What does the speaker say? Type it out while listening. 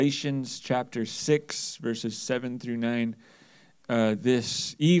Galatians chapter 6, verses 7 through 9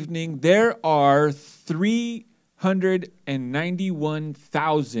 this evening. There are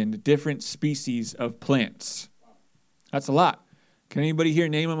 391,000 different species of plants. That's a lot. Can anybody here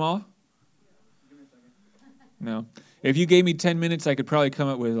name them all? No. If you gave me 10 minutes, I could probably come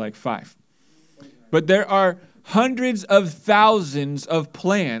up with like 5. But there are hundreds of thousands of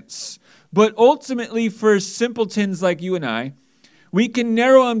plants. But ultimately, for simpletons like you and I, we can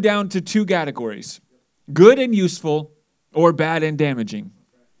narrow them down to 2 categories: good and useful, or bad and damaging.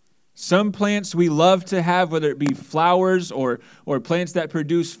 Some plants we love to have, whether it be flowers or plants that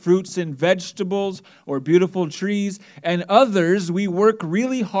produce fruits and vegetables or beautiful trees, and others we work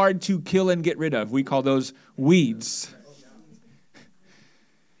really hard to kill and get rid of. We call those weeds.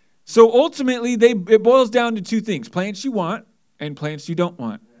 So ultimately, it boils down to 2 things: plants you want and plants you don't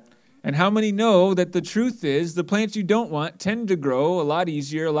want. And how many know that the truth is the plants you don't want tend to grow a lot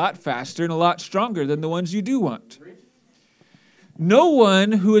easier, a lot faster, and a lot stronger than the ones you do want? No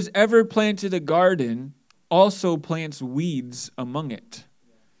one who has ever planted a garden also plants weeds among it.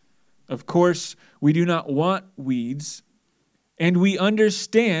 Of course, we do not want weeds, and we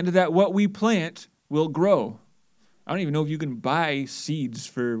understand that what we plant will grow. I don't even know if you can buy seeds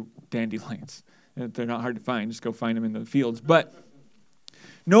for dandelions. They're not hard to find. Just go find them in the fields. But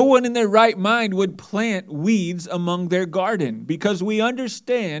no one in their right mind would plant weeds among their garden, because we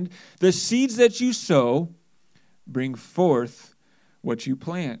understand the seeds that you sow bring forth what you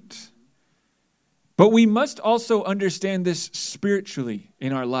plant. But we must also understand this spiritually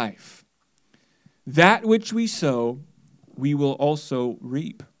in our life. That which we sow, we will also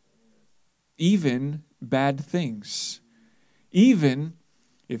reap. Even bad things. Even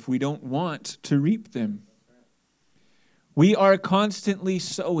if we don't want to reap them. We are constantly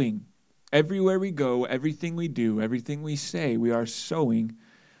sowing. Everywhere we go, everything we do, everything we say, we are sowing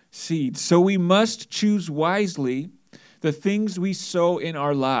seeds. So we must choose wisely the things we sow in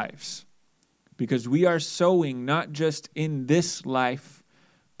our lives, because we are sowing not just in this life,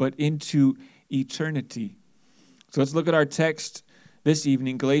 but into eternity. So let's look at our text this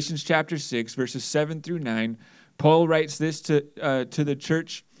evening, Galatians chapter 6, verses 7 through 9. Paul writes this to the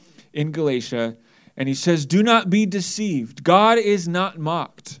church in Galatia, and he says, "Do not be deceived. God is not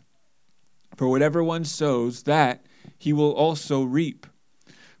mocked. For whatever one sows, that he will also reap.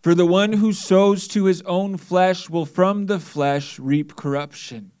 For the one who sows to his own flesh will from the flesh reap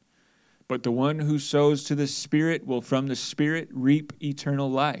corruption. But the one who sows to the Spirit will from the Spirit reap eternal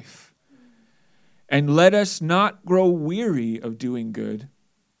life. And let us not grow weary of doing good,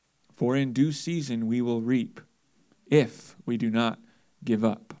 for in due season we will reap, if we do not give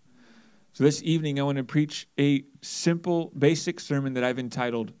up." So this evening I want to preach a simple, basic sermon that I've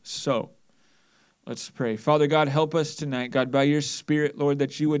entitled, Sow. Let's pray. Father God, help us tonight, God, by your Spirit, Lord,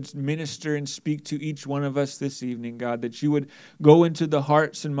 that you would minister and speak to each one of us this evening, God, that you would go into the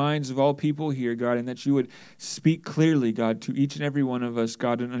hearts and minds of all people here, God, and that you would speak clearly, God, to each and every one of us,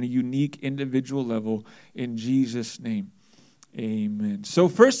 God, on a unique individual level, in Jesus' name. Amen. So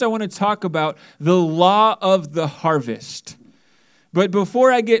first I want to talk about the law of the harvest. But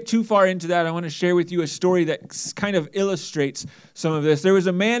before I get too far into that, I want to share with you a story that kind of illustrates some of this. There was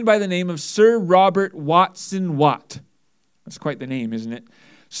a man by the name of Sir Robert Watson Watt. That's quite the name, isn't it?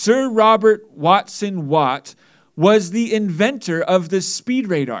 Sir Robert Watson Watt was the inventor of the speed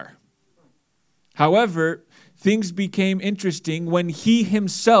radar. However, things became interesting when he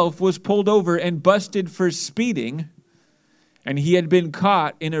himself was pulled over and busted for speeding, and he had been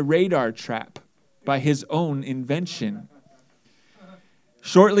caught in a radar trap by his own invention.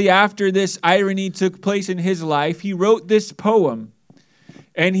 Shortly after this irony took place in his life, he wrote this poem.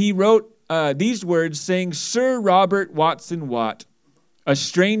 And he wrote these words saying, "Sir Robert Watson Watt, a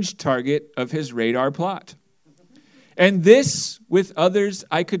strange target of his radar plot. And this, with others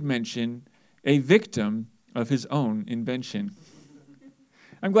I could mention, a victim of his own invention."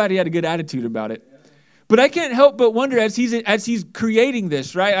 I'm glad he had a good attitude about it. But I can't help but wonder as he's creating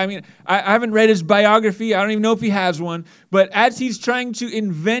this, right? I mean, I haven't read his biography. I don't even know if he has one. But as he's trying to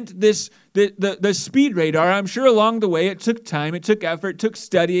invent the speed radar, I'm sure along the way it took time, it took effort, took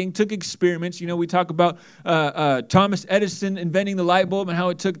studying, took experiments. You know, we talk about Thomas Edison inventing the light bulb and how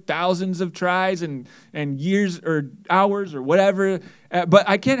it took thousands of tries and years or hours or whatever. But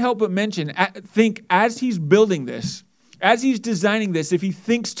I can't help but think as he's building this, as he's designing this, if he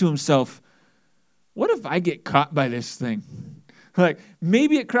thinks to himself, what if I get caught by this thing? Like,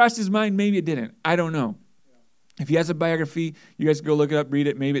 maybe it crossed his mind, maybe it didn't. I don't know. If he has a biography, you guys can go look it up, read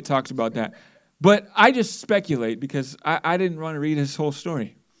it. Maybe it talks about that. But I just speculate because I didn't want to read his whole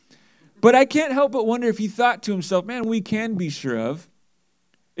story. But I can't help but wonder if he thought to himself, man, we can be sure of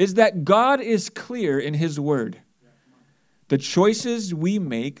is that God is clear in his word. The choices we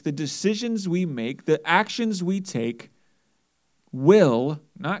make, the decisions we make, the actions we take will,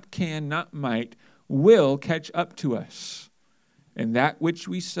 not can, not might, will catch up to us. And that which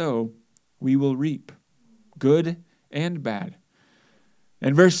we sow, we will reap, good and bad.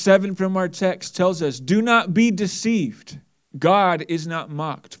 And verse 7 from our text tells us, do not be deceived. God is not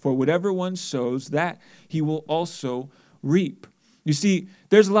mocked, for whatever one sows, that he will also reap. You see,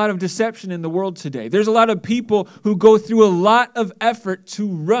 there's a lot of deception in the world today. There's a lot of people who go through a lot of effort to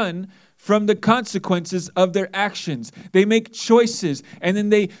run from the consequences of their actions. They make choices, and then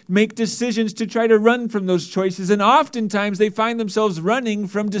they make decisions to try to run from those choices. And oftentimes they find themselves running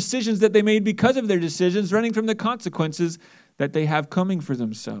from decisions that they made because of their decisions, running from the consequences that they have coming for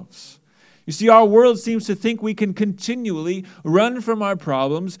themselves. You see, our world seems to think we can continually run from our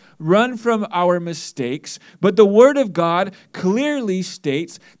problems, run from our mistakes, but the Word of God clearly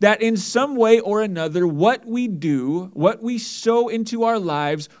states that in some way or another, what we do, what we sow into our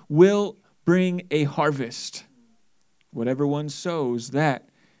lives will bring a harvest. Whatever one sows, that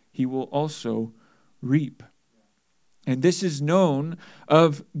he will also reap. And this is known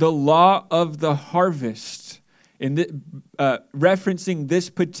of the law of the harvest. Referencing this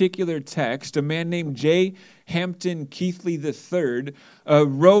particular text, a man named J. Hampton Keithley III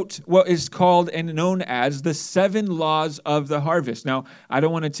wrote what is called and known as the 7 laws of the harvest. Now, I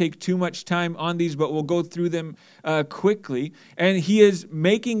don't want to take too much time on these, but we'll go through them quickly. And he is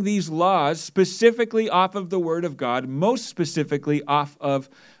making these laws specifically off of the Word of God, most specifically off of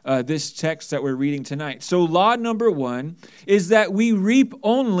this text that we're reading tonight. So law number 1 is that we reap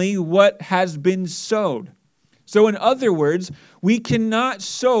only what has been sowed. So in other words, we cannot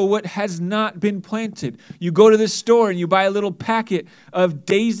sow what has not been planted. You go to the store and you buy a little packet of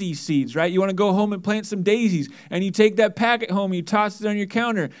daisy seeds, right? You want to go home and plant some daisies. And you take that packet home, you toss it on your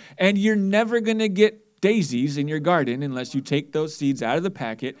counter, and you're never going to get daisies in your garden unless you take those seeds out of the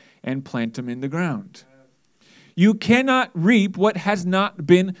packet and plant them in the ground. You cannot reap what has not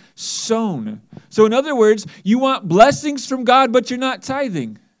been sown. So in other words, you want blessings from God, but you're not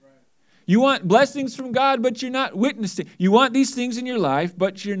tithing. You want blessings from God, but you're not witnessing. You want these things in your life,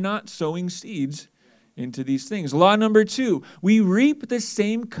 but you're not sowing seeds into these things. Law number 2, we reap the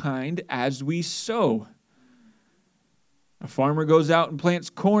same kind as we sow. A farmer goes out and plants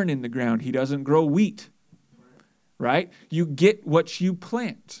corn in the ground. He doesn't grow wheat, right? You get what you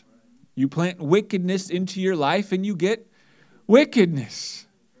plant. You plant wickedness into your life, and you get wickedness.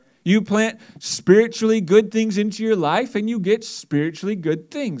 You plant spiritually good things into your life, and you get spiritually good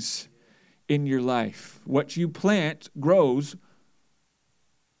things in your life. What you plant grows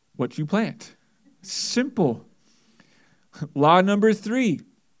what you plant. Simple. Law number 3,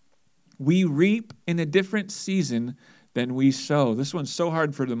 we reap in a different season than we sow. This one's so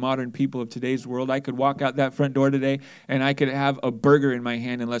hard for the modern people of today's world. I could walk out that front door today and I could have a burger in my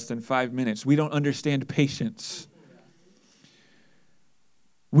hand in less than 5 minutes. We don't understand patience.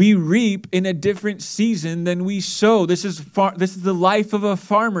 We reap in a different season than we sow. This is the life of a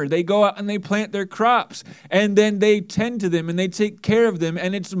farmer. They go out and they plant their crops, and then they tend to them and they take care of them,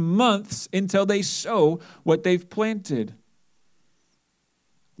 and it's months until they sow what they've planted.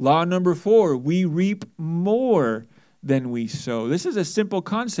 Law number 4, we reap more than we sow. This is a simple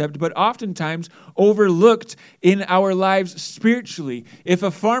concept, but oftentimes overlooked in our lives spiritually. If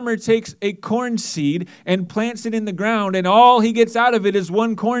a farmer takes a corn seed and plants it in the ground and all he gets out of it is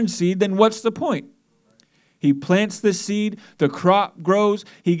one corn seed, then what's the point? He plants the seed, the crop grows,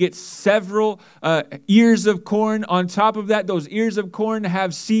 he gets several ears of corn. On top of that, those ears of corn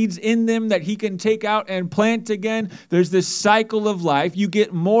have seeds in them that he can take out and plant again. There's this cycle of life. You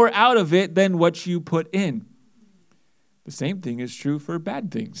get more out of it than what you put in. The same thing is true for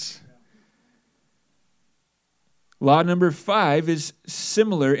bad things. Law number 5 is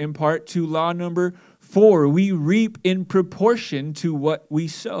similar in part to law number 4. We reap in proportion to what we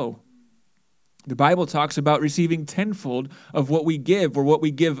sow. The Bible talks about receiving tenfold of what we give or what we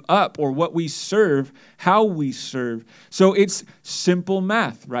give up or what we serve, how we serve. So it's simple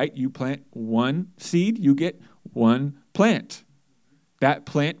math, right? You plant one seed, you get one plant. That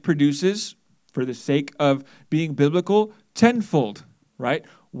plant produces, for the sake of being biblical, tenfold, right?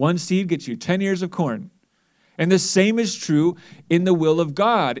 One seed gets you 10 ears of corn. And the same is true in the will of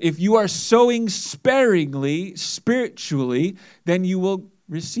God. If you are sowing sparingly, spiritually, then you will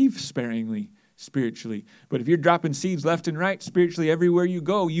receive sparingly, spiritually. But if you're dropping seeds left and right, spiritually, everywhere you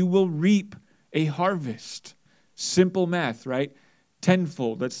go, you will reap a harvest. Simple math, right?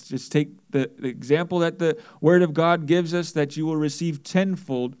 Tenfold. Let's just take the example that the Word of God gives us, that you will receive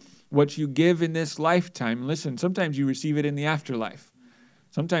tenfold what you give in this lifetime. Listen, sometimes you receive it in the afterlife.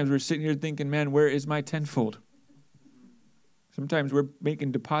 Sometimes we're sitting here thinking, man, where is my tenfold? Sometimes we're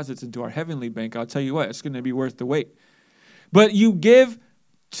making deposits into our heavenly bank. I'll tell you what, it's going to be worth the wait. But you give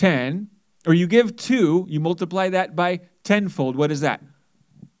 10, or you give 2, you multiply that by tenfold. What is that?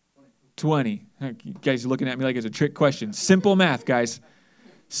 20. You guys are looking at me like it's a trick question. Simple math, guys.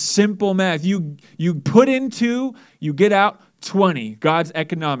 Simple math. You put in 2, you get out 20. God's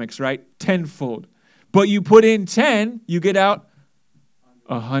economics, right? Tenfold. But you put in 10, you get out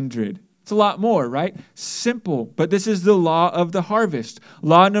 100. It's a lot more, right? Simple. But this is the law of the harvest.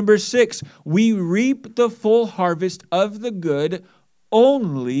 Law number 6, we reap the full harvest of the good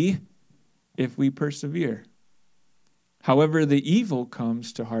only if we persevere. However, the evil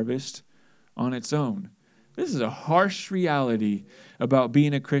comes to harvest on its own. This is a harsh reality about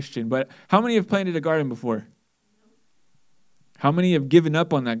being a Christian. But how many have planted a garden before? How many have given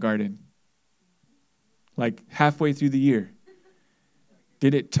up on that garden? Like halfway through the year.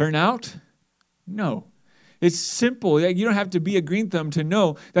 Did it turn out? No. It's simple. You don't have to be a green thumb to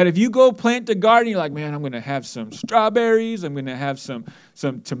know that if you go plant a garden, you're like, man, I'm going to have some strawberries. I'm going to have some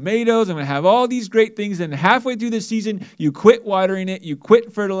tomatoes. I'm going to have all these great things. And halfway through the season, you quit watering it. You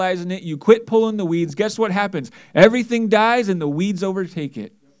quit fertilizing it. You quit pulling the weeds. Guess what happens? Everything dies and the weeds overtake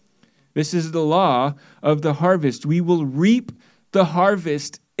it. This is the law of the harvest. We will reap the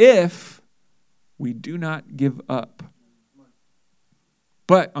harvest if we do not give up.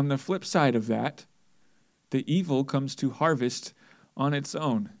 But on the flip side of that, the evil comes to harvest on its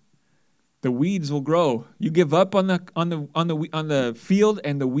own. The weeds will grow. You give up on the field,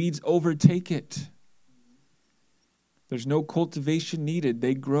 and the weeds overtake it. There's no cultivation needed.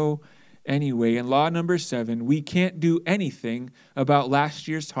 They grow anyway. And law number 7, we can't do anything about last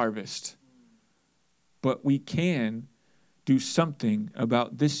year's harvest, but we can do something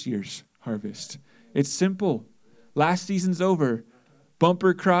about this year's harvest. It's simple. Last season's over.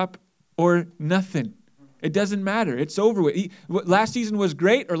 Bumper crop or nothing. It doesn't matter. It's over with. Last season was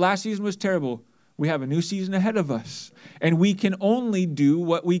great or last season was terrible. We have a new season ahead of us. And we can only do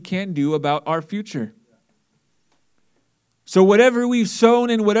what we can do about our future. So whatever we've sown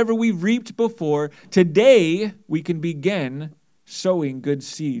and whatever we've reaped before, today we can begin sowing good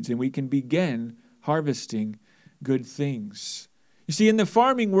seeds and we can begin harvesting good things. You see, in the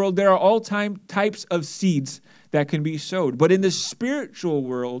farming world, there are all types of seeds that can be sowed. But in the spiritual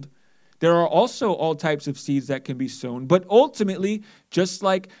world, there are also all types of seeds that can be sown. But ultimately, just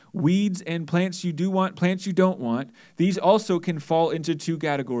like weeds and plants you do want, plants you don't want, these also can fall into 2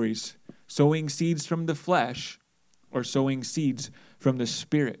 categories: sowing seeds from the flesh or sowing seeds from the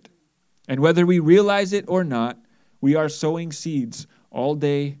Spirit. And whether we realize it or not, we are sowing seeds all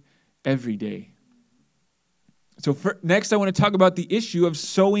day, every day. So next, I want to talk about the issue of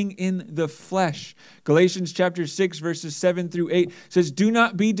sowing in the flesh. Galatians chapter 6, verses 7 through 8 says, "Do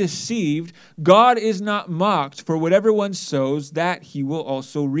not be deceived. God is not mocked, for whatever one sows, that he will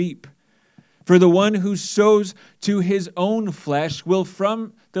also reap. For the one who sows to his own flesh will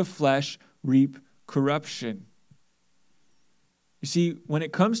from the flesh reap corruption." You see, when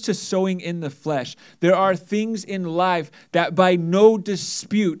it comes to sowing in the flesh, there are things in life that by no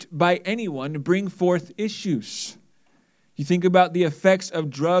dispute by anyone bring forth issues. You think about the effects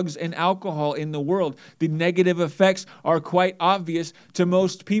of drugs and alcohol in the world. The negative effects are quite obvious to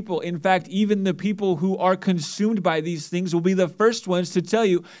most people. In fact, even the people who are consumed by these things will be the first ones to tell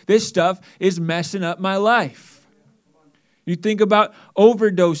you, this stuff is messing up my life. You think about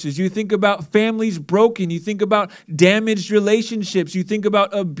overdoses. You think about families broken. You think about damaged relationships. You think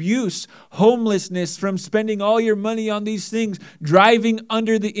about abuse, homelessness from spending all your money on these things, driving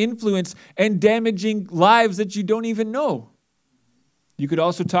under the influence, and damaging lives that you don't even know. You could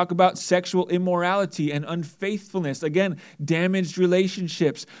also talk about sexual immorality and unfaithfulness. Again, damaged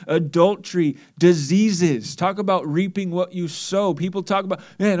relationships, adultery, diseases. Talk about reaping what you sow. People talk about,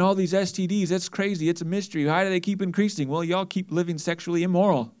 man, all these STDs, that's crazy. It's a mystery. Why do they keep increasing? Well, y'all keep living sexually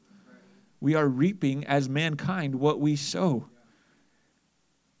immoral. We are reaping as mankind what we sow.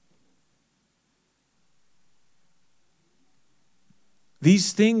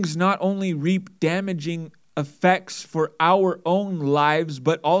 These things not only reap damaging effects for our own lives,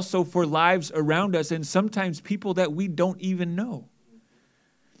 but also for lives around us, and sometimes people that we don't even know.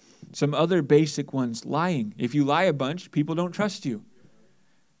 Some other basic ones, lying. If you lie a bunch, people don't trust you.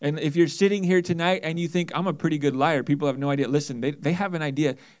 And if you're sitting here tonight and you think, I'm a pretty good liar, people have no idea. Listen, they have an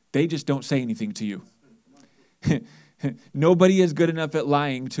idea. They just don't say anything to you. Nobody is good enough at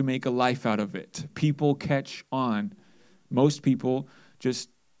lying to make a life out of it. People catch on. Most people just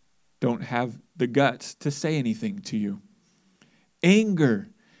don't have the guts to say anything to you. Anger.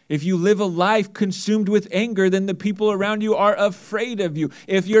 If you live a life consumed with anger, then the people around you are afraid of you.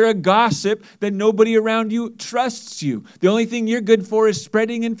 If you're a gossip, then nobody around you trusts you. The only thing you're good for is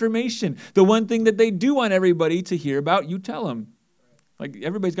spreading information. The one thing that they do want everybody to hear about, you tell them. Like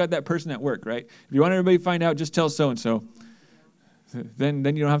everybody's got that person at work, right? If you want everybody to find out, just tell so-and-so. Then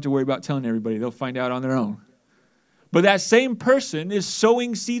you don't have to worry about telling everybody. They'll find out on their own. But that same person is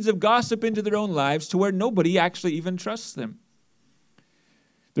sowing seeds of gossip into their own lives to where nobody actually even trusts them.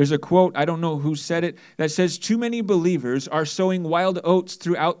 There's a quote, I don't know who said it, that says, too many believers are sowing wild oats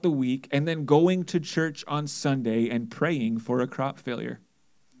throughout the week and then going to church on Sunday and praying for a crop failure.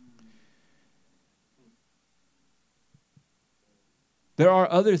 There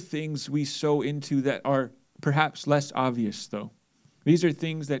are other things we sow into that are perhaps less obvious, though. These are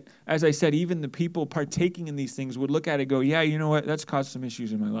things that, as I said, even the people partaking in these things would look at it and go, yeah, you know what, that's caused some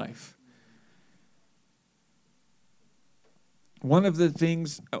issues in my life. One of the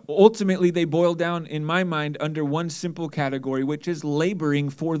things, ultimately, they boil down, in my mind, under one simple category, which is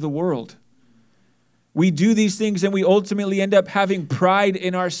laboring for the world. We do these things and we ultimately end up having pride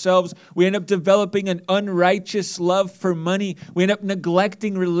in ourselves. We end up developing an unrighteous love for money. We end up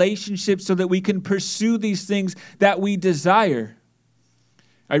neglecting relationships so that we can pursue these things that we desire.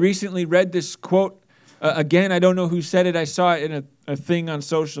 I recently read this quote. Again, I don't know who said it. I saw it in a thing on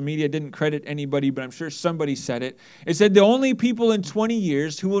social media. Didn't credit anybody, but I'm sure somebody said it. It said, the only people in 20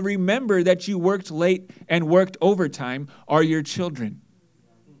 years who will remember that you worked late and worked overtime are your children.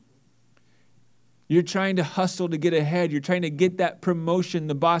 You're trying to hustle to get ahead. You're trying to get that promotion.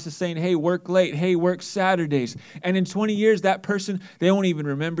 The boss is saying, hey, work late. Hey, work Saturdays. And in 20 years, that person, they won't even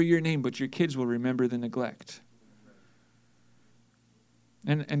remember your name, but your kids will remember the neglect.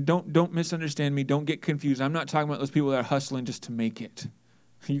 And don't misunderstand me. Don't get confused. I'm not talking about those people that are hustling just to make it.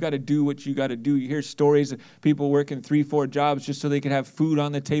 You got to do what you got to do. You hear stories of people working 3-4 jobs just so they can have food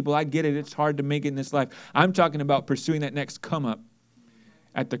on the table. I get it. It's hard to make it in this life. I'm talking about pursuing that next come up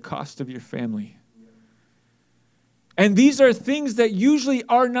at the cost of your family. And these are things that usually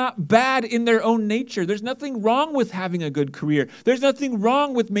are not bad in their own nature. There's nothing wrong with having a good career. There's nothing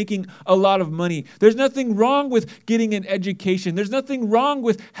wrong with making a lot of money. There's nothing wrong with getting an education. There's nothing wrong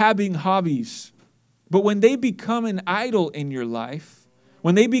with having hobbies. But when they become an idol in your life,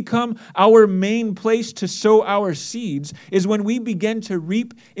 when they become our main place to sow our seeds, is when we begin to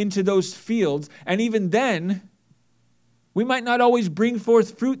reap into those fields. And even then, we might not always bring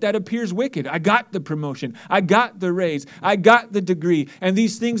forth fruit that appears wicked. I got the promotion. I got the raise. I got the degree. And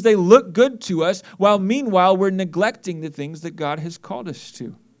these things, they look good to us, while meanwhile we're neglecting the things that God has called us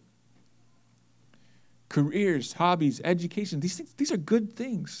to. Careers, hobbies, education, these are good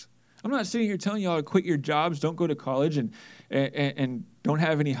things. I'm not sitting here telling you all to quit your jobs, don't go to college, and don't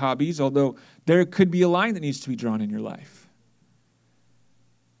have any hobbies, although there could be a line that needs to be drawn in your life.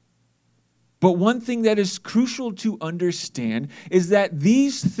 But one thing that is crucial to understand is that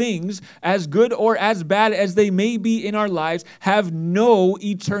these things, as good or as bad as they may be in our lives, have no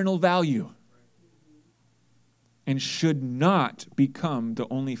eternal value and should not become the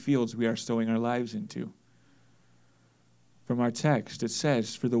only fields we are sowing our lives into. From our text, it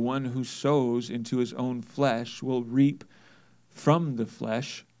says, for the one who sows into his own flesh will reap from the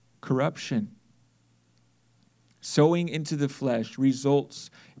flesh corruption. Sowing into the flesh results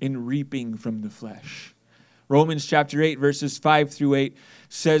in reaping from the flesh. Romans chapter 8, verses 5-8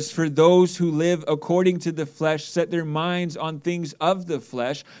 says, for those who live according to the flesh set their minds on things of the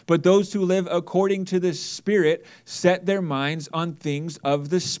flesh, but those who live according to the Spirit set their minds on things of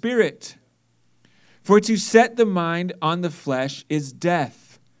the Spirit. For to set the mind on the flesh is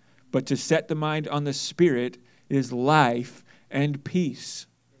death, but to set the mind on the Spirit is life and peace.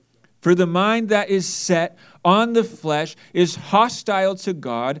 For the mind that is set on the flesh is hostile to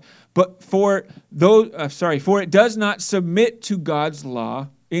God, for it does not submit to God's law.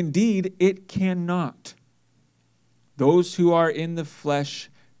 Indeed, it cannot. Those who are in the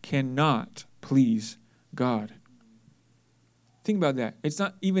flesh cannot please God. Think about that. It's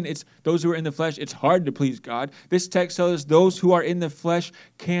those who are in the flesh, it's hard to please God. This text tells us those who are in the flesh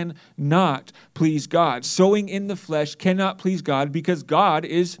cannot please God. Sowing in the flesh cannot please God because God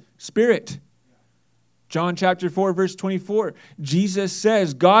is spirit. John chapter 4, verse 24, Jesus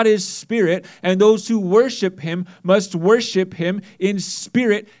says, God is spirit, and those who worship him must worship him in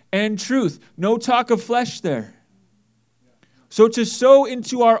spirit and truth. No talk of flesh there. So to sow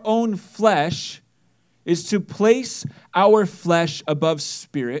into our own flesh is to place our flesh above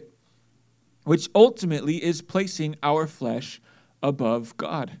spirit, which ultimately is placing our flesh above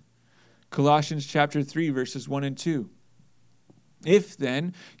God. Colossians chapter 3, verses 1 and 2. If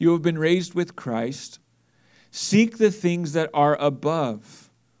then you have been raised with Christ, seek the things that are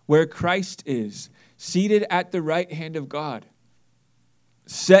above, where Christ is, seated at the right hand of God.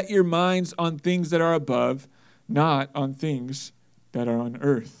 Set your minds on things that are above, not on things that are on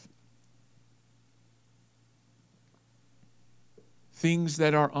earth. Things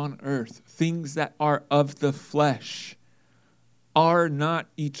that are on earth, things that are of the flesh, are not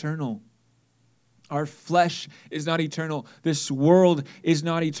eternal. Our flesh is not eternal. This world is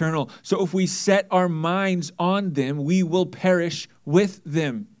not eternal. So if we set our minds on them, we will perish with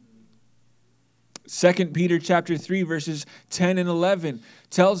them. 2 Peter chapter 3, verses 10 and 11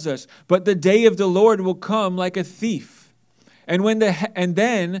 tells us, "But the day of the Lord will come like a thief. And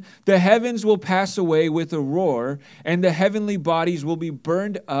then the heavens will pass away with a roar, and the heavenly bodies will be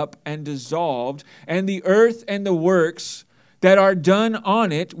burned up and dissolved, and the earth and the works that are done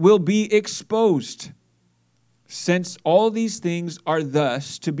on it will be exposed. Since all these things are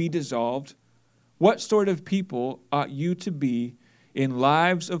thus to be dissolved, what sort of people ought you to be in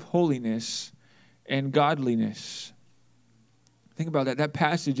lives of holiness and godliness?" Think about that. That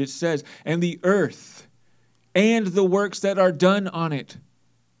passage, it says, "And the earth and the works that are done on it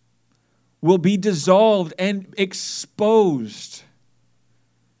will be dissolved and exposed."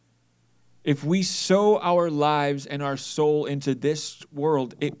 If we sow our lives and our soul into this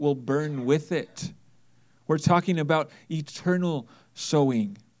world, it will burn with it. We're talking about eternal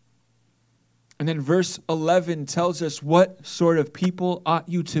sowing. And then verse 11 tells us what sort of people ought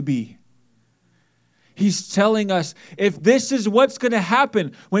you to be. He's telling us if this is what's going to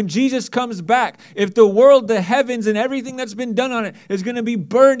happen when Jesus comes back, if the world, the heavens, and everything that's been done on it is going to be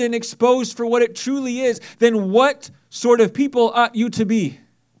burned and exposed for what it truly is, then what sort of people ought you to be?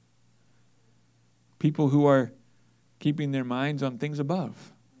 People who are keeping their minds on things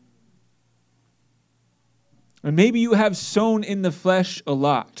above. And maybe you have sown in the flesh a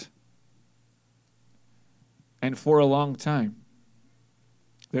lot and for a long time.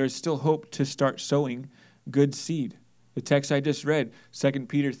 There is still hope to start sowing good seed. The text I just read, 2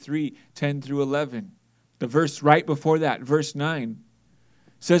 Peter 3, 10 through 11. The verse right before that, verse 9,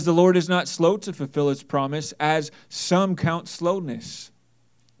 says, "The Lord is not slow to fulfill his promise, as some count slowness,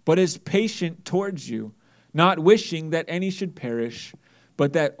 but is patient towards you, not wishing that any should perish,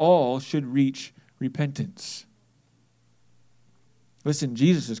 but that all should reach repentance." Listen,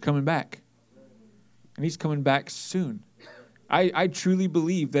 Jesus is coming back, and he's coming back soon. I truly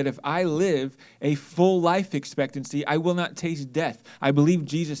believe that if I live a full life expectancy, I will not taste death. I believe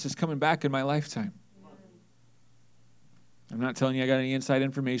Jesus is coming back in my lifetime. I'm not telling you I got any inside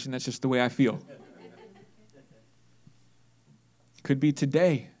information. That's just the way I feel. Could be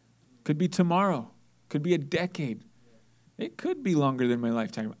today. Could be tomorrow. Could be a decade. It could be longer than my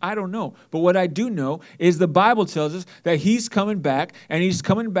lifetime. I don't know. But what I do know is the Bible tells us that he's coming back, and he's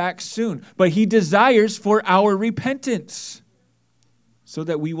coming back soon. But he desires for our repentance, so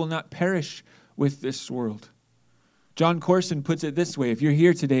that we will not perish with this world. John Corson puts it this way: if you're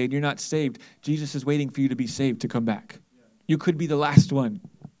here today and you're not saved, Jesus is waiting for you to be saved to come back. You could be the last one.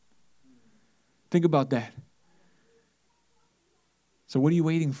 Think about that. So what are you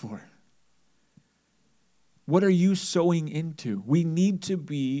waiting for? What are you sowing into? We need to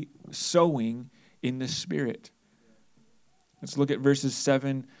be sowing in the Spirit. Let's look at verses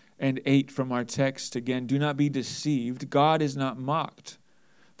 7 and 8 from our text again. "Do not be deceived. God is not mocked.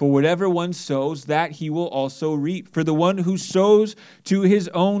 For whatever one sows, that he will also reap. For the one who sows to his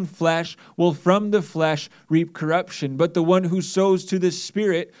own flesh will from the flesh reap corruption. But the one who sows to the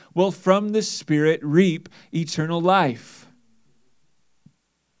Spirit will from the Spirit reap eternal life."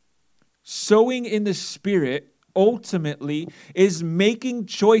 Sowing in the Spirit ultimately is making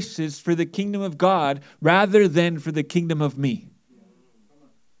choices for the kingdom of God rather than for the kingdom of me.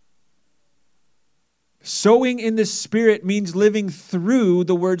 Sowing in the Spirit means living through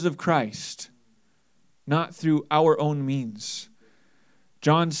the words of Christ, not through our own means.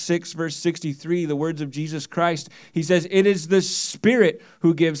 John 6, verse 63, the words of Jesus Christ, he says, "It is the Spirit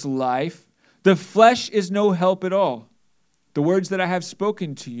who gives life. The flesh is no help at all. The words that I have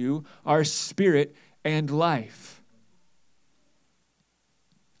spoken to you are spirit and life."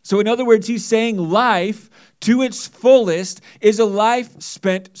 So in other words, he's saying life to its fullest is a life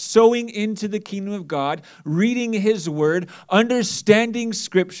spent sowing into the kingdom of God, reading his word, understanding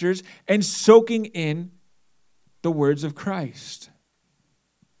scriptures, and soaking in the words of Christ.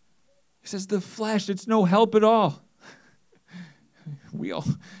 He says the flesh, it's no help at all.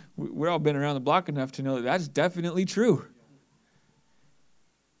 We're all been around the block enough to know that that's definitely true.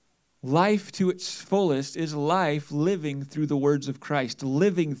 Life to its fullest is life living through the words of Christ,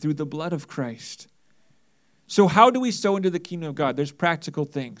 living through the blood of Christ. So how do we sow into the kingdom of God? There's practical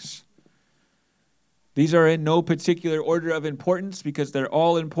things. These are in no particular order of importance because they're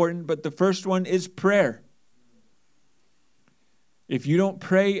all important, but the first one is prayer. If you don't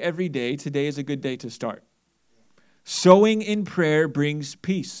pray every day, today is a good day to start. Sowing in prayer brings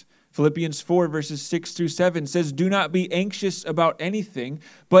peace. Philippians 4 verses 6 through 7 says, "Do not be anxious about anything,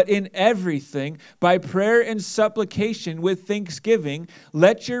 but in everything, by prayer and supplication with thanksgiving,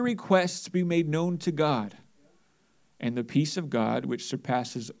 let your requests be made known to God. And the peace of God, which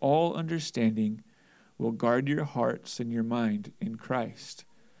surpasses all understanding, will guard your hearts and your mind in Christ."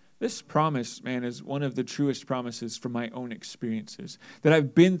 This promise, man, is one of the truest promises from my own experiences. That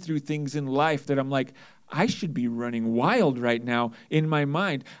I've been through things in life that I'm like, I should be running wild right now in my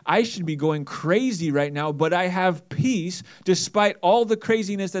mind. I should be going crazy right now, but I have peace despite all the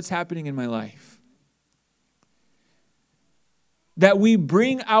craziness that's happening in my life. That we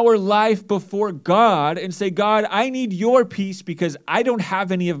bring our life before God and say, God, I need your peace because I don't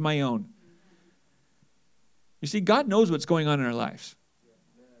have any of my own. You see, God knows what's going on in our lives.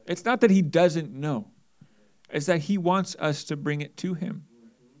 It's not that he doesn't know. It's that he wants us to bring it to him.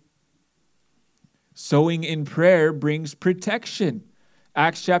 Sowing in prayer brings protection.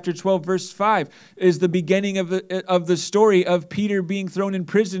 Acts chapter 12, verse 5 is the beginning of the story of Peter being thrown in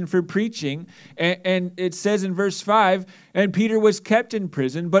prison for preaching. And it says in verse 5, "And Peter was kept in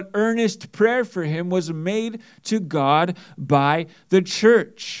prison, but earnest prayer for him was made to God by the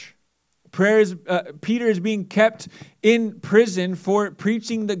church." Peter is being kept in prison for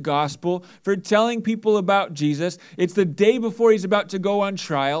preaching the gospel, for telling people about Jesus. It's the day before he's about to go on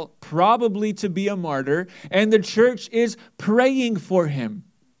trial, probably to be a martyr, and the church is praying for him.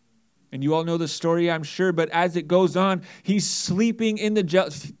 And you all know the story, I'm sure, but as it goes on, he's sleeping in the jail.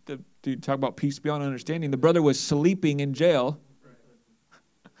 Dude, talk about peace beyond understanding. The brother was sleeping in jail.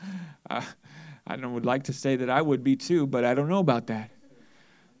 I would like to say that I would be too, but I don't know about that.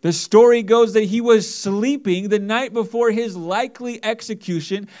 The story goes that he was sleeping the night before his likely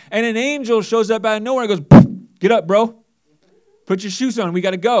execution, and an angel shows up out of nowhere and goes, "Get up, bro. Put your shoes on. We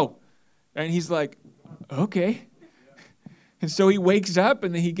got to go." And he's like, "Okay." And so he wakes up,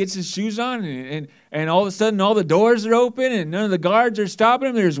 and then he gets his shoes on, and all of a sudden, all the doors are open, and none of the guards are stopping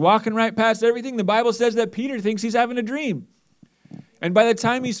him. They're just walking right past everything. The Bible says that Peter thinks he's having a dream. And by the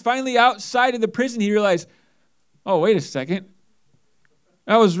time he's finally outside of the prison, he realized, oh, wait a second.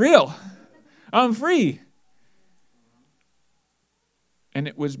 That was real. I'm free. And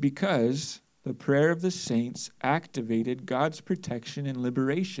it was because the prayer of the saints activated God's protection and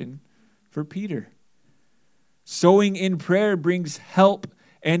liberation for Peter. Sowing in prayer brings help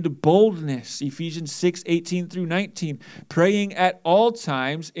and boldness. Ephesians 6:18 through 19. Praying at all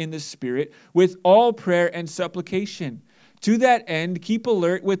times in the Spirit with all prayer and supplication. To that end, keep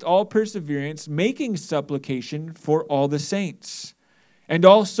alert with all perseverance, making supplication for all the saints. And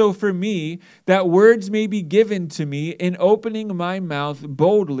also for me, that words may be given to me in opening my mouth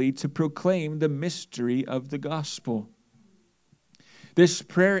boldly to proclaim the mystery of the gospel. This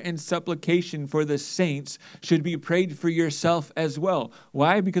prayer and supplication for the saints should be prayed for yourself as well.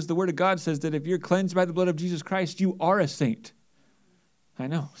 Why? Because the Word of God says that if you're cleansed by the blood of Jesus Christ, you are a saint. I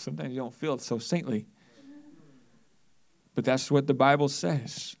know, sometimes you don't feel it so saintly. But that's what the Bible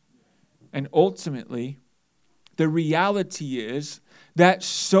says. And ultimately, the reality is that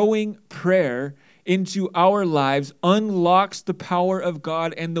sowing prayer into our lives unlocks the power of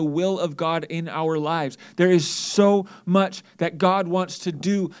God and the will of God in our lives. There is so much that God wants to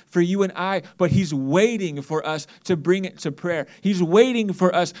do for you and I, but he's waiting for us to bring it to prayer. He's waiting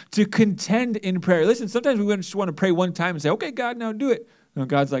for us to contend in prayer. Listen, sometimes we just want to pray one time and say, okay, God, now do it. No,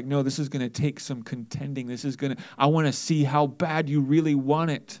 God's like, no, this is going to take some contending. I want to see how bad you really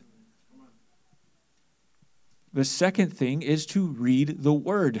want it. The second thing is to read the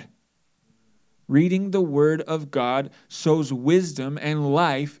Word. Reading the Word of God sows wisdom and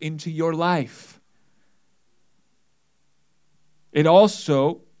life into your life. It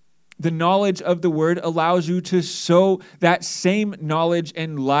also, the knowledge of the Word allows you to sow that same knowledge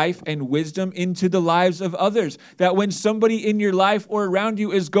and life and wisdom into the lives of others. That when somebody in your life or around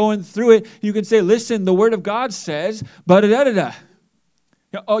you is going through it, you can say, listen, the Word of God says, ba-da-da-da-da.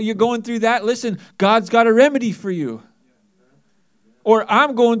 Oh, you're going through that? Listen, God's got a remedy for you. Or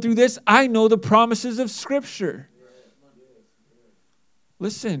I'm going through this. I know the promises of Scripture.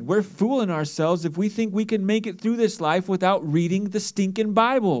 Listen, we're fooling ourselves if we think we can make it through this life without reading the stinking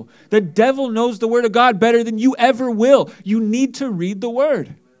Bible. The devil knows the Word of God better than you ever will. You need to read the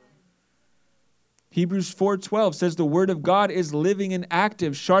Word. Hebrews 4:12 says the Word of God is living and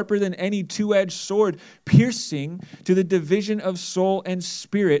active, sharper than any two-edged sword, piercing to the division of soul and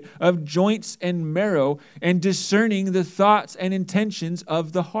spirit, of joints and marrow, and discerning the thoughts and intentions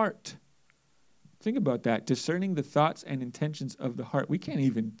of the heart. Think about that. Discerning the thoughts and intentions of the heart. We can't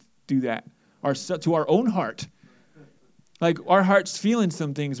even do that to our own heart. Like our heart's feeling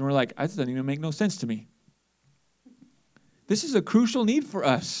some things and we're like, that doesn't even make no sense to me. This is a crucial need for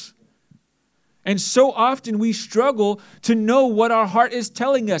us. And so often we struggle to know what our heart is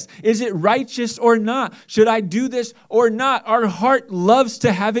telling us. Is it righteous or not? Should I do this or not? Our heart loves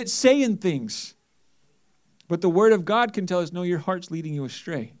to have it saying things. But the Word of God can tell us, no, your heart's leading you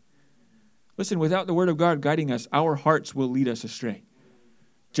astray. Listen, without the Word of God guiding us, our hearts will lead us astray.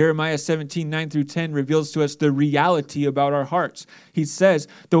 Jeremiah 17:9-10 reveals to us the reality about our hearts. He says,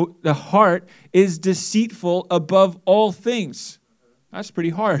 the heart is deceitful above all things. That's pretty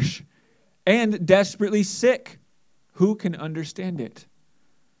harsh. And desperately sick. Who can understand it?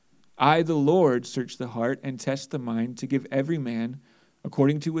 I, the Lord, search the heart and test the mind to give every man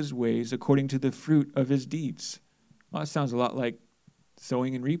according to his ways, according to the fruit of his deeds. Well, that sounds a lot like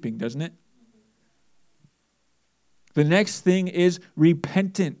sowing and reaping, doesn't it? The next thing is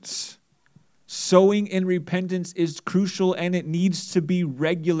repentance. Sowing in repentance is crucial and it needs to be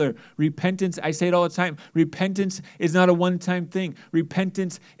regular. Repentance, I say it all the time, repentance is not a one-time thing.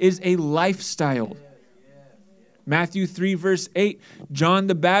 Repentance is a lifestyle. Matthew 3 verse 8, John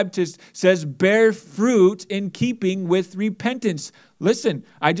the Baptist says, bear fruit in keeping with repentance. Listen,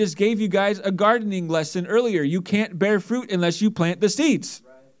 I just gave you guys a gardening lesson earlier. You can't bear fruit unless you plant the seeds.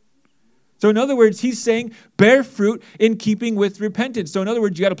 So in other words, he's saying, bear fruit in keeping with repentance. So in other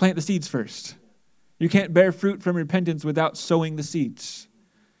words, you got to plant the seeds first. You can't bear fruit from repentance without sowing the seeds.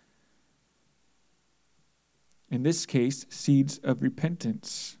 In this case, seeds of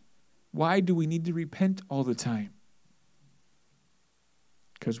repentance. Why do we need to repent all the time?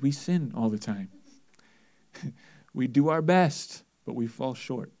 Because we sin all the time. We do our best, but we fall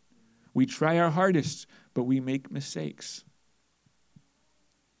short. We try our hardest, but we make mistakes.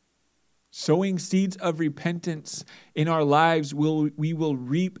 Sowing seeds of repentance in our lives, we will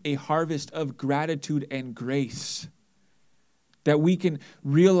reap a harvest of gratitude and grace. That we can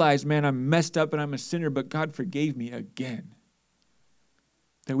realize, man, I'm messed up and I'm a sinner, but God forgave me again.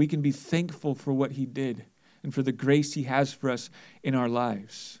 That we can be thankful for what he did and for the grace he has for us in our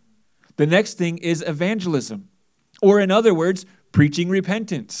lives. The next thing is evangelism, or in other words, preaching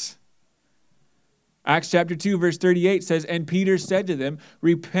repentance. Acts chapter 2, verse 38 says, and Peter said to them,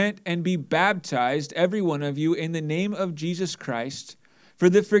 repent and be baptized, every one of you, in the name of Jesus Christ, for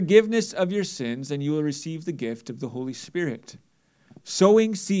the forgiveness of your sins, and you will receive the gift of the Holy Spirit.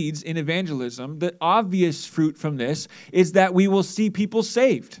 Sowing seeds in evangelism, the obvious fruit from this is that we will see people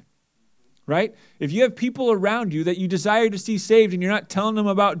saved, right? If you have people around you that you desire to see saved and you're not telling them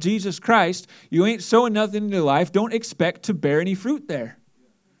about Jesus Christ, you ain't sowing nothing in their life, don't expect to bear any fruit there.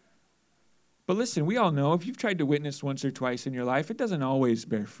 But listen, we all know if you've tried to witness once or twice in your life, it doesn't always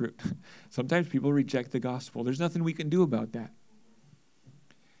bear fruit. Sometimes people reject the gospel. There's nothing we can do about that.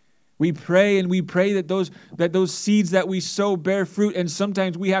 We pray and we pray that those seeds that we sow bear fruit, and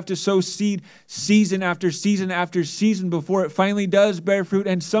sometimes we have to sow seed season after season after season before it finally does bear fruit,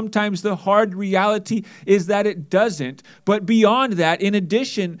 and sometimes the hard reality is that it doesn't. But beyond that, in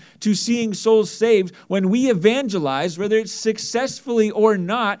addition to seeing souls saved, when we evangelize, whether it's successfully or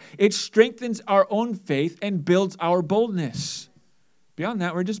not, it strengthens our own faith and builds our boldness. Beyond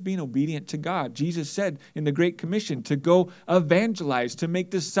that, we're just being obedient to God. Jesus said in the Great Commission to go evangelize, to make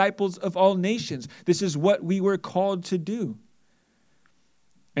disciples of all nations. This is what we were called to do.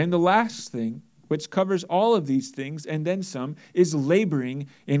 And the last thing, which covers all of these things and then some, is laboring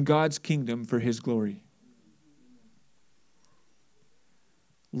in God's kingdom for his glory.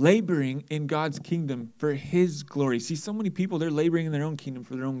 Laboring in God's kingdom for his glory. See, so many people, they're laboring in their own kingdom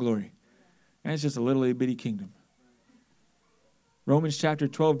for their own glory. And it's just a little bitty kingdom. Romans chapter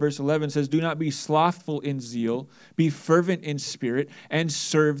 12, verse 11 says, do not be slothful in zeal, be fervent in spirit, and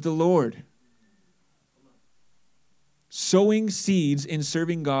serve the Lord. Sowing seeds in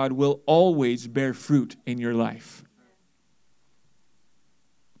serving God will always bear fruit in your life.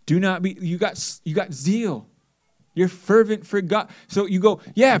 Do not be, you got zeal. You're fervent for God. So you go,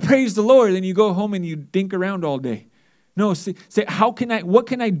 yeah, praise the Lord. Then you go home and you dink around all day. No, say, what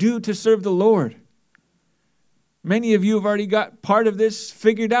can I do to serve the Lord? Many of you have already got part of this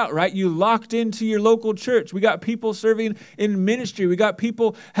figured out, right? You locked into your local church. We got people serving in ministry. We got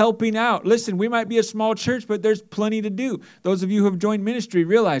people helping out. Listen, we might be a small church, but there's plenty to do. Those of you who have joined ministry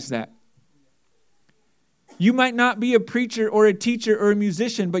realize that. You might not be a preacher or a teacher or a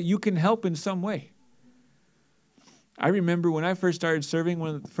musician, but you can help in some way. I remember when I first started serving,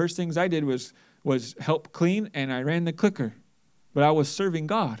 one of the first things I did was help clean, and I ran the clicker. But I was serving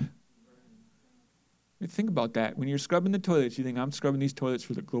God. Think about that. When you're scrubbing the toilets, you think, I'm scrubbing these toilets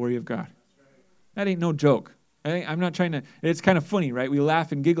for the glory of God. That ain't no joke. I'm not trying to, it's kind of funny, right? We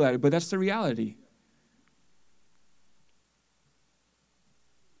laugh and giggle at it, but that's the reality.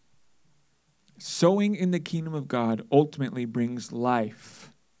 Sowing in the kingdom of God ultimately brings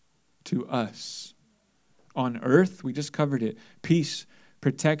life to us. On earth, we just covered it. Peace,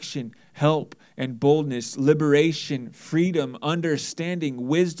 protection, help, and boldness, liberation, freedom, understanding,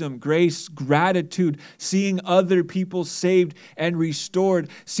 wisdom, grace, gratitude, seeing other people saved and restored,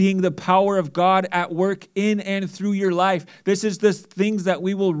 seeing the power of God at work in and through your life. This is the things that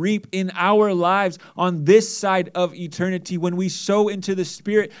we will reap in our lives on this side of eternity when we sow into the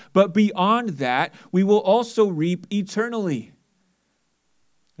Spirit. But beyond that, we will also reap eternally.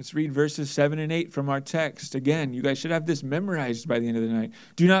 Let's read verses 7 and 8 from our text. Again, you guys should have this memorized by the end of the night.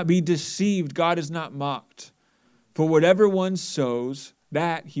 Do not be deceived. God is not mocked. For whatever one sows,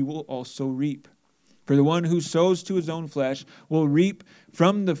 that he will also reap. For the one who sows to his own flesh will reap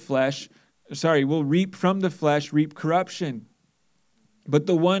from the flesh, reap corruption. But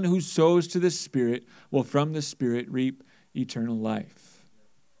the one who sows to the Spirit will from the Spirit reap eternal life.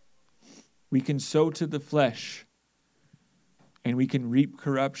 We can sow to the flesh, and we can reap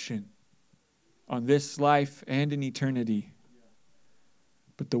corruption on this life and in eternity.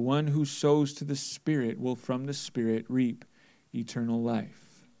 But the one who sows to the Spirit will from the Spirit reap eternal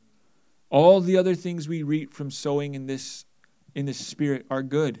life. All the other things we reap from sowing in the Spirit are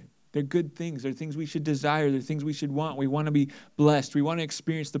good. They're good things. They're things we should desire. They're things we should want. We want to be blessed. We want to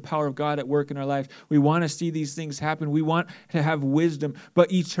experience the power of God at work in our lives. We want to see these things happen. We want to have wisdom.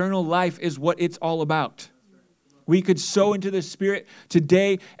 But eternal life is what it's all about. We could sow into the Spirit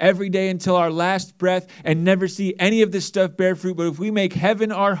today, every day until our last breath and never see any of this stuff bear fruit. But if we make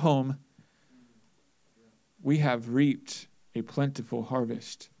heaven our home, we have reaped a plentiful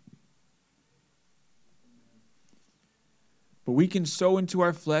harvest. But we can sow into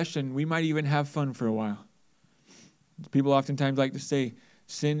our flesh and we might even have fun for a while. People oftentimes like to say,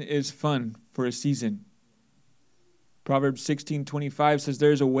 sin is fun for a season. Proverbs 16:25 says,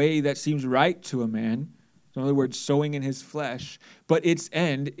 there is a way that seems right to a man. In other words, sowing in his flesh, but its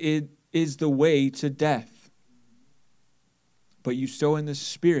end is the way to death. But you sow in the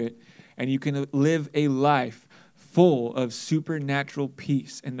Spirit, and you can live a life full of supernatural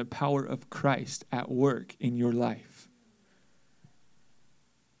peace and the power of Christ at work in your life.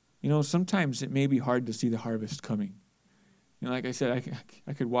 You know, sometimes it may be hard to see the harvest coming. You know, like I said,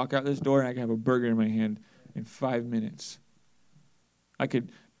 I could walk out this door and I could have a burger in my hand in 5 minutes. I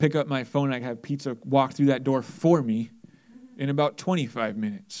could pick up my phone and I could have pizza walk through that door for me in about 25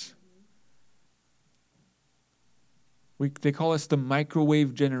 minutes. They call us the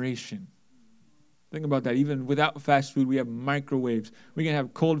microwave generation. Think about that. Even without fast food, we have microwaves. We can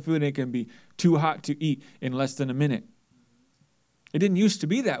have cold food and it can be too hot to eat in less than a minute. It didn't used to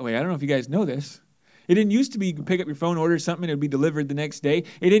be that way. I don't know if you guys know this. It didn't used to be you could pick up your phone, order something, it would be delivered the next day.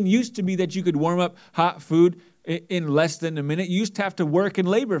 It didn't used to be that you could warm up hot food in less than a minute. You used to have to work and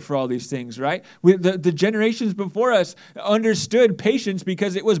labor for all these things, right? The generations before us understood patience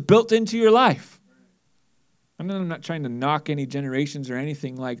because it was built into your life. I'm not trying to knock any generations or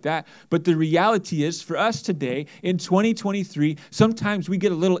anything like that, but the reality is for us today in 2023, sometimes we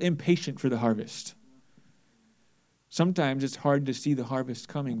get a little impatient for the harvest. Sometimes it's hard to see the harvest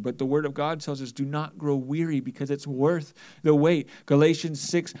coming, but the Word of God tells us do not grow weary because it's worth the wait. Galatians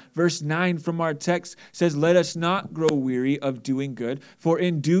 6 verse 9 from our text says, let us not grow weary of doing good, for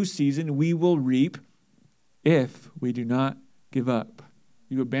in due season we will reap if we do not give up.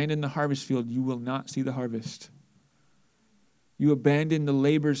 You abandon the harvest field, you will not see the harvest. You abandon the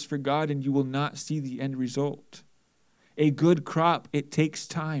labors for God and you will not see the end result. A good crop, it takes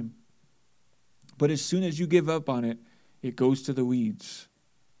time. But as soon as you give up on it, it goes to the weeds.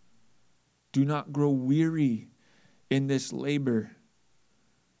 Do not grow weary in this labor,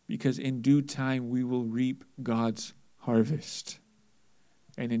 because in due time we will reap God's harvest.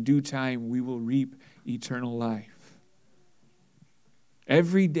 And in due time we will reap eternal life.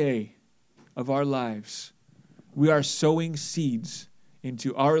 Every day of our lives, we are sowing seeds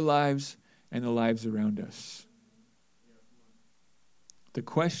into our lives and the lives around us. The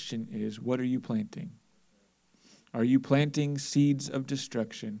question is, what are you planting? Are you planting seeds of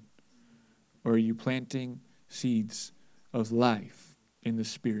destruction, or are you planting seeds of life in the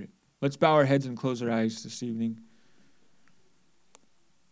Spirit? Let's bow our heads and close our eyes this evening.